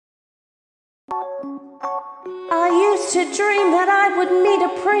I used to dream that I would meet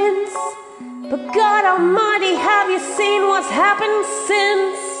a prince, but God Almighty, have you seen what's happened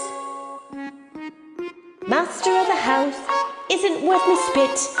since? Master of the house isn't worth me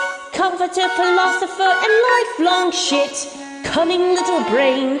spit, comforter, philosopher, and lifelong shit. Cunning little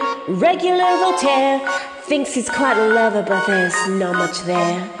brain, regular Voltaire, thinks he's quite a lover, but there's not much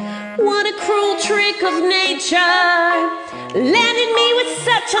there. What a cruel trick of nature, landed me with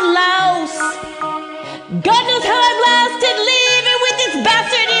such a louse. God knows how I've lasted living with this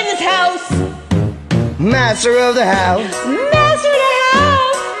bastard in this house. Master of the house, Master of the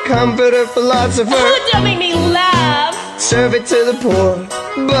house, comforter, philosopher, oh, don't make me laugh. servant to the poor,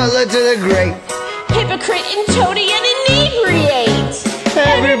 butler to the great. Hypocrite and toady and inebriate.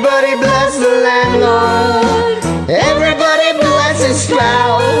 Everybody bless the landlord, everybody bless his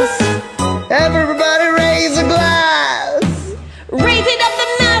spouse.